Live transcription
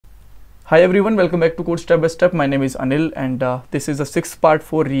Hi everyone, welcome back to Code Step by Step. My name is Anil and this is the sixth part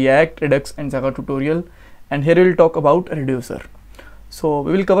for React, Redux and Saga tutorial, and here we will talk about Reducer. So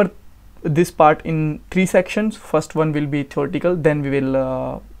we will cover this part in three sections. First one will be theoretical, then we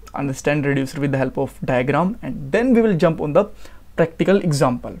will understand Reducer with the help of diagram, and then we will jump on the practical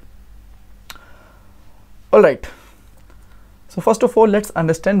example. Alright, so first of all let's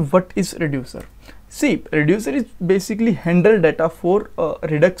understand what is Reducer. See, Reducer is basically handle data for a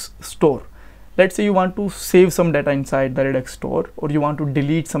Redux store. Let's say you want to save some data inside the Redux store, or you want to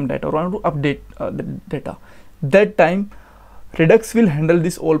delete some data, or want to update the data. That time Redux will handle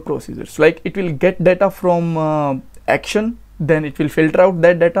this all procedures. Like it will get data from action, then it will filter out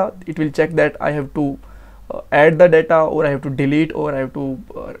that data. It will check that I have to add the data, or I have to delete, or I have to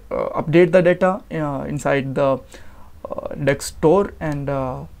update the data inside the Redux store, and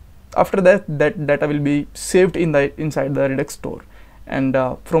after that data will be saved inside the Redux store, and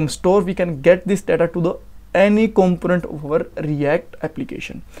from store we can get this data to the any component of our React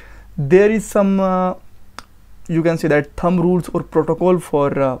application. There is some you can say that thumb rules or protocol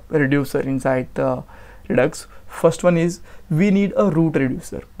for Reducer inside the Redux. First one is we need a root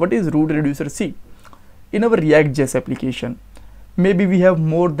reducer. What is root reducer? See, in our React.js application, maybe we have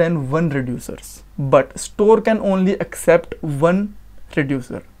more than one reducers, but store can only accept one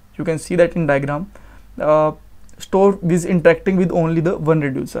reducer. You can see that in diagram. Store is interacting with only the one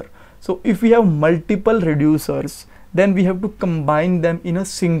reducer. So if we have multiple reducers, then we have to combine them in a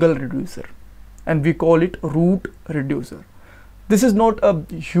single reducer, and we call it root reducer. This is not a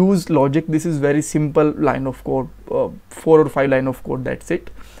huge logic. This is very simple line of code, 4 or 5 line of code. That's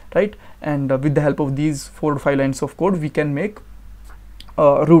it, right? And with the help of these 4 or 5 lines of code, we can make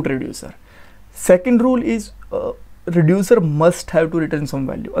a root reducer. Second rule is reducer must have to return some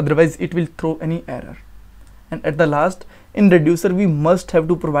value, otherwise it will throw any error. And at the last, in reducer we must have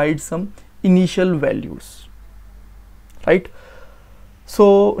to provide some initial values, right?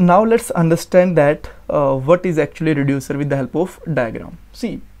 So now let's understand that what is actually reducer with the help of diagram.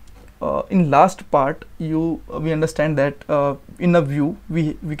 See, in last part we understand that in a view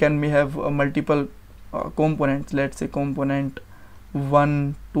we may have multiple components. Let's say component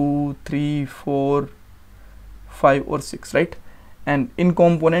 1, 2, 3, 4, 5 or 6, right? And in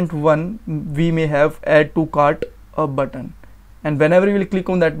component 1 we may have add to cart a button, and whenever we will click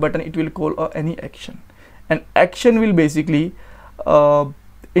on that button, it will call any action, and action will basically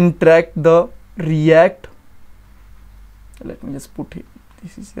interact the React. Let me just put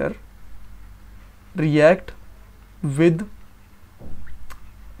this is here, React with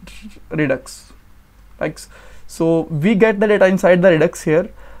Redux, like so. We get the data inside the Redux here,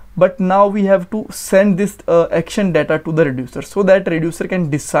 but now we have to send this action data to the reducer, so that reducer can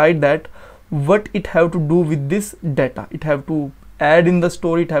decide that what it have to do with this data. It have to add in the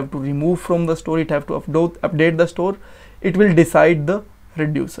store, it have to remove from the store, it have to update the store. It will decide the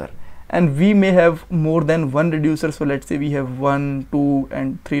reducer, and we may have more than one reducer. So let's say we have 1, 2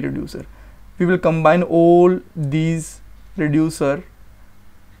 and 3 reducer. We will combine all these reducer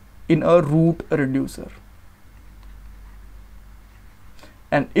in a root reducer,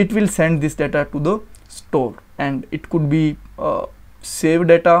 and it will send this data to the store, and it could be save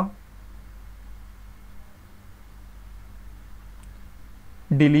data,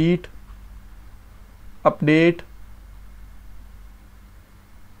 delete, update,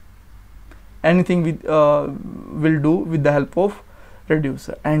 anything we will do with the help of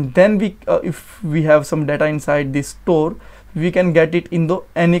reducer. And then we if we have some data inside this store, we can get it in the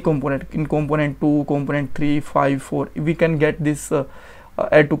any component, in component 2, component 3, 5, 4. We can get this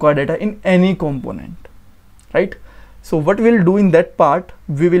add to cart data in any component, right? So what we'll do in that part,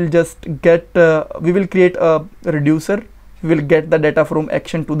 we will just get we will create a reducer. We will get the data from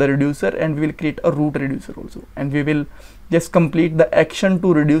action to the reducer, and we will create a root reducer also, and we will just complete the action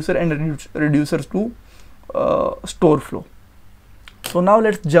to reducer and reducers to store flow. So now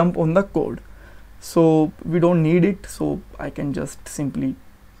let's jump on the code. So we don't need it, so I can just simply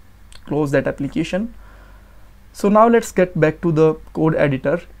close that application. So now let's get back to the code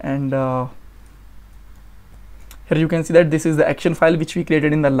editor, and here you can see that this is the action file which we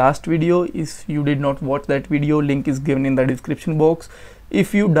created in the last video. If you did not watch that video, link is given in the description box.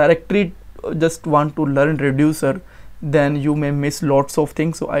 If you directly just want to learn reducer, then you may miss lots of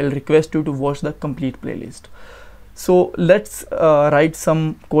things, so I'll request you to watch the complete playlist. So let's write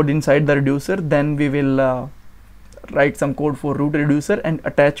some code inside the reducer, then we will write some code for root reducer and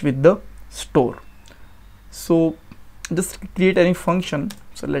attach with the store. So just create any function.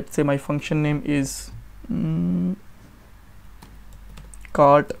 So let's say my function name is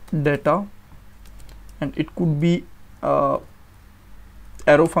cart data, and it could be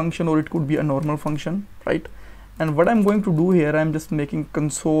arrow function or it could be a normal function, right? And what I'm going to do here, I'm just making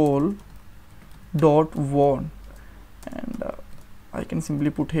console dot warn, and I can simply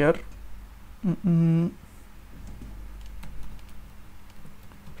put here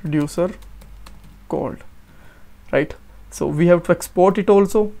reducer called, right? So we have to export it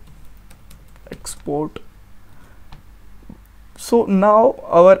also, export. So now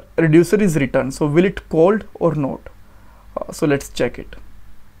our reducer is returned. So will it called or not? So let's check it.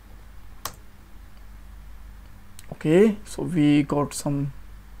 Okay, so we got some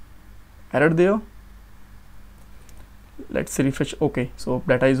error there. Let's refresh. Okay, so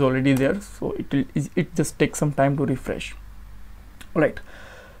data is already there, so it just takes some time to refresh. All right,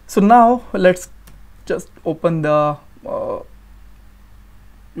 so now let's just open the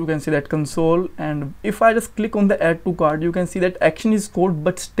you can see that console, and if I just click on the add to cart, you can see that action is called,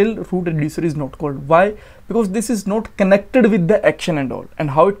 but still root reducer is not called. Why? Because this is not connected with the action and all.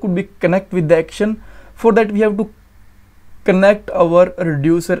 And how it could be connect with the action? For that we have to connect our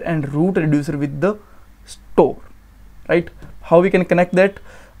reducer and root reducer with the store, right? How we can connect that?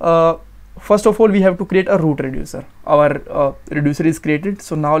 First of all, we have to create a root reducer. Our reducer is created,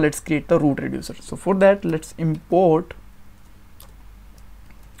 so now let's create the root reducer. So for that, let's import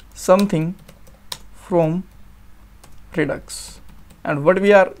something from Redux. And what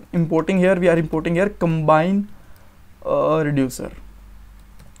we are importing here, we are importing here combine reducer.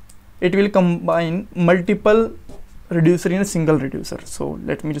 It will combine multiple reducer in a single reducer. So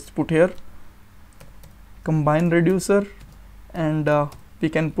let me just put here combine reducer, and we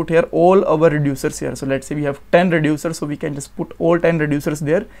can put here all our reducers here. So let's say we have 10 reducers, so we can just put all 10 reducers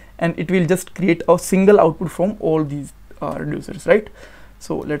there, and it will just create a single output from all these reducers, right?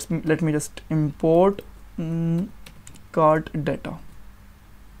 So let me just import cart data,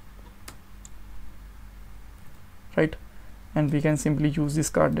 right? And we can simply use this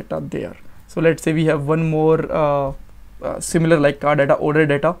cart data there. So let's say we have one more similar like cart data, order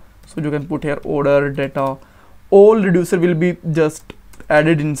data. So you can put here order data. All reducer will be just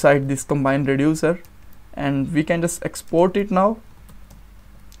added inside this combined reducer, and we can just export it now.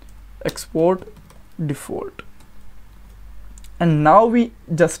 Export default. And now we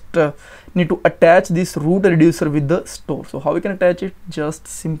just need to attach this root reducer with the store. So how we can attach it? Just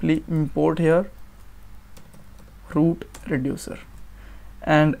simply import here root reducer.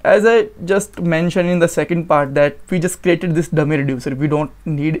 And as I just mentioned in the second part, that we just created this dummy reducer, we don't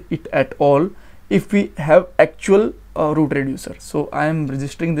need it at all if we have actual root reducer. So I am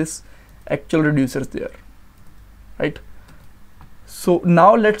registering this actual reducers there, right? So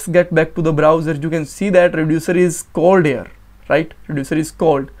now let's get back to the browser. You can see that reducer is called here, right? Reducer is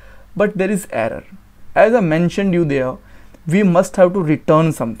called, but there is error. As I mentioned you there, we must have to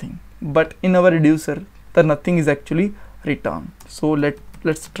return something, but in our reducer the nothing is actually returned. So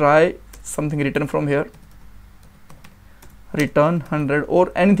let's try something return from here. Return 100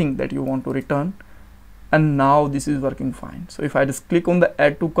 or anything that you want to return, and now this is working fine. So if I just click on the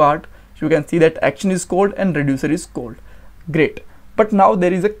add to cart, you can see that action is called and reducer is called. Great, but now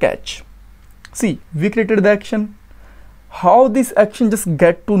there is a catch. See, we created the action. How this action just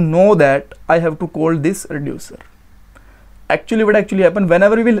get to know that I have to call this reducer? Actually, what actually happen,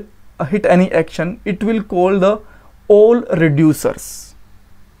 whenever we will hit any action, it will call the all reducers.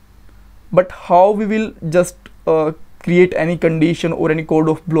 But how we will just create any condition or any code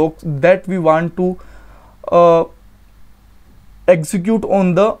of blocks that we want to execute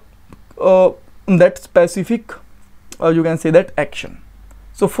on the that specific you can say that action.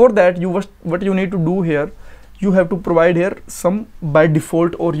 So for that, what you need to do here, you have to provide here some by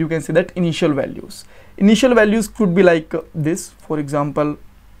default, or you can say that initial values. Initial values could be like this, for example,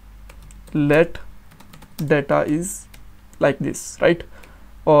 let data is like this, right?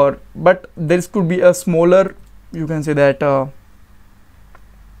 Or but there could be a smaller, you can say that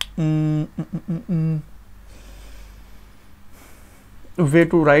way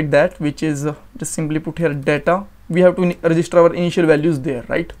to write that, which is just simply put here data. We have to register our initial values there,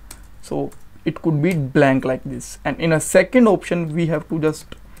 right? So it could be blank like this, and in a second option we have to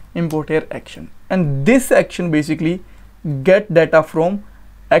just import here action, and this action basically get data from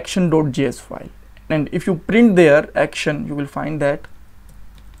action.js file. And if you print there action, you will find that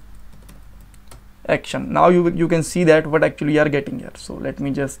action. Now you can see that what actually you are getting here. So let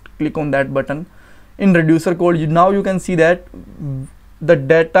me just click on that button in reducer code. Now you can see that the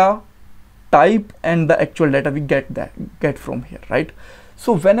data type and the actual data we get from here, right?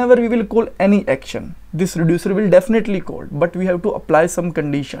 So whenever we will call any action, this reducer will definitely call, but we have to apply some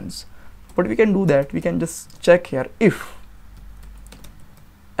conditions. But we can do that. We can just check here if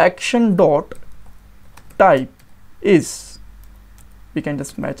action dot type is we can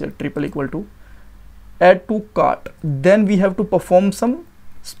just match it triple equal to add to cart. Then we have to perform some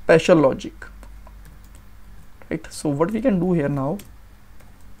special logic, right? So what we can do here now,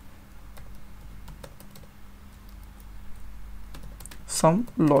 some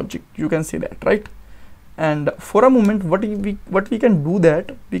logic, you can see that, right? And for a moment, what we can do,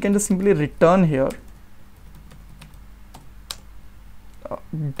 that we can just simply return here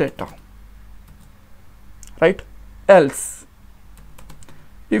data, right? Else,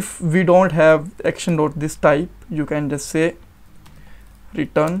 if we don't have action dot this type, you can just say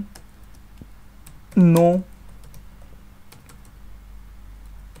return no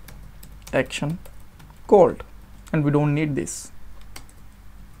action called, and we don't need this,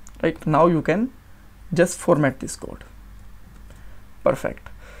 right? Now you can just format this code. Perfect.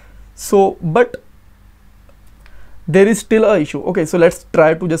 So but there is still a issue. Okay, so let's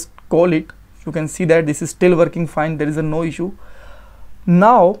try to just call it. You can see that this is still working fine, there is a no issue.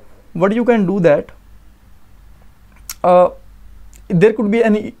 Now what you can do, that there could be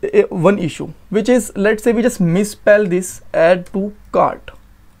any one issue, which is, let's say we just misspell this add to cart,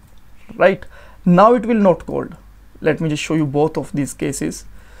 right? Now it will not called. Let me just show you both of these cases.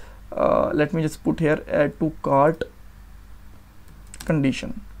 Let me just put here add to cart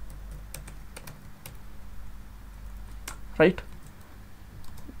condition, right?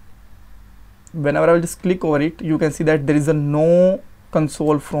 Whenever I will just click over it, you can see that there is a no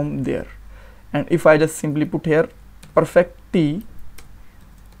console from there. And if I just simply put here perfect T,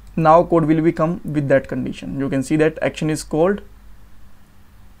 now code will become with that condition. You can see that action is called,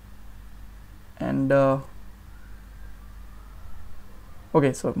 and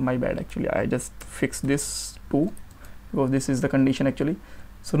okay, so my bad, actually I just fixed this too, because this is the condition actually.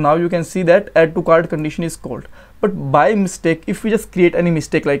 So now you can see that add to cart condition is called, but by mistake, if we just create any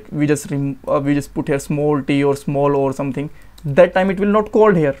mistake, like we just put here small t or small or something, that time it will not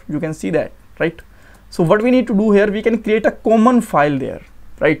called here. You can see that, right? So what we need to do here, we can create a common file there,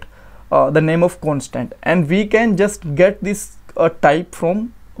 right? The name of constant, and we can just get this type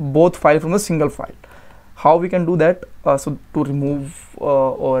from both file from a single file. How we can do that? So to remove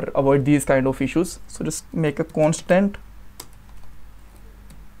or avoid these kind of issues, so just make a constant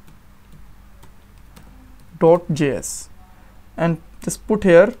 .js and just put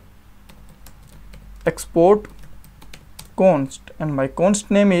here export const, and my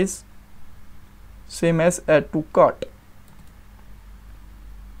const name is same as add to cart,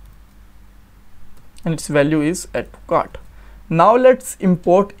 and its value is add to cart. Now let's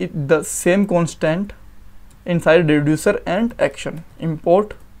import it, the same constant inside reducer and action.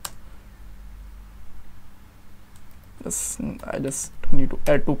 Import, I just need to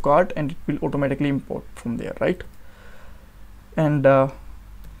add to cart, and it will automatically import from there, right? And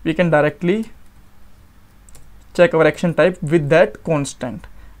we can directly check our action type with that constant,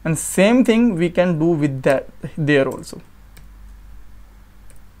 and same thing we can do with that there also.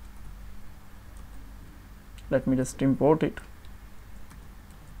 Let me just import it,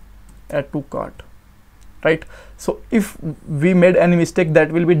 add to cart, right? So if we made any mistake,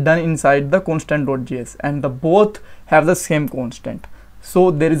 that will be done inside the constant.js, and the both have the same constant,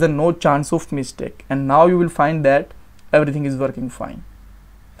 so there is a no chance of mistake. And now you will find that everything is working fine.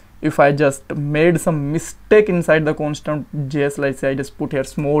 If I just made some mistake inside the constant.js, let's say I just put here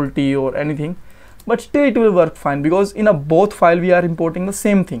small t or anything, but still it will work fine, because in a both file we are importing the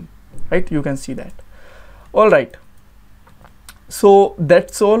same thing, right? You can see that. All right, so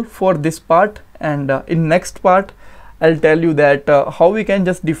that's all for this part, and in next part I'll tell you that how we can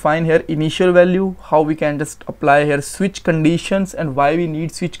just define here initial value, how we can just apply here switch conditions, and why we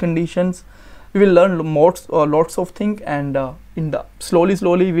need switch conditions. We will learn lots of things, and in the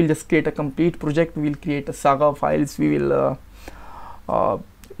slowly we'll just create a complete project. We will create a saga files. We will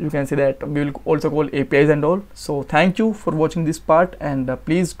you can say that we will also call APIs and all. So thank you for watching this part, and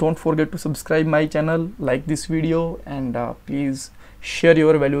please don't forget to subscribe my channel, like this video, and please share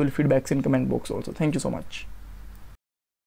your valuable feedbacks in comment box also. Thank you so much.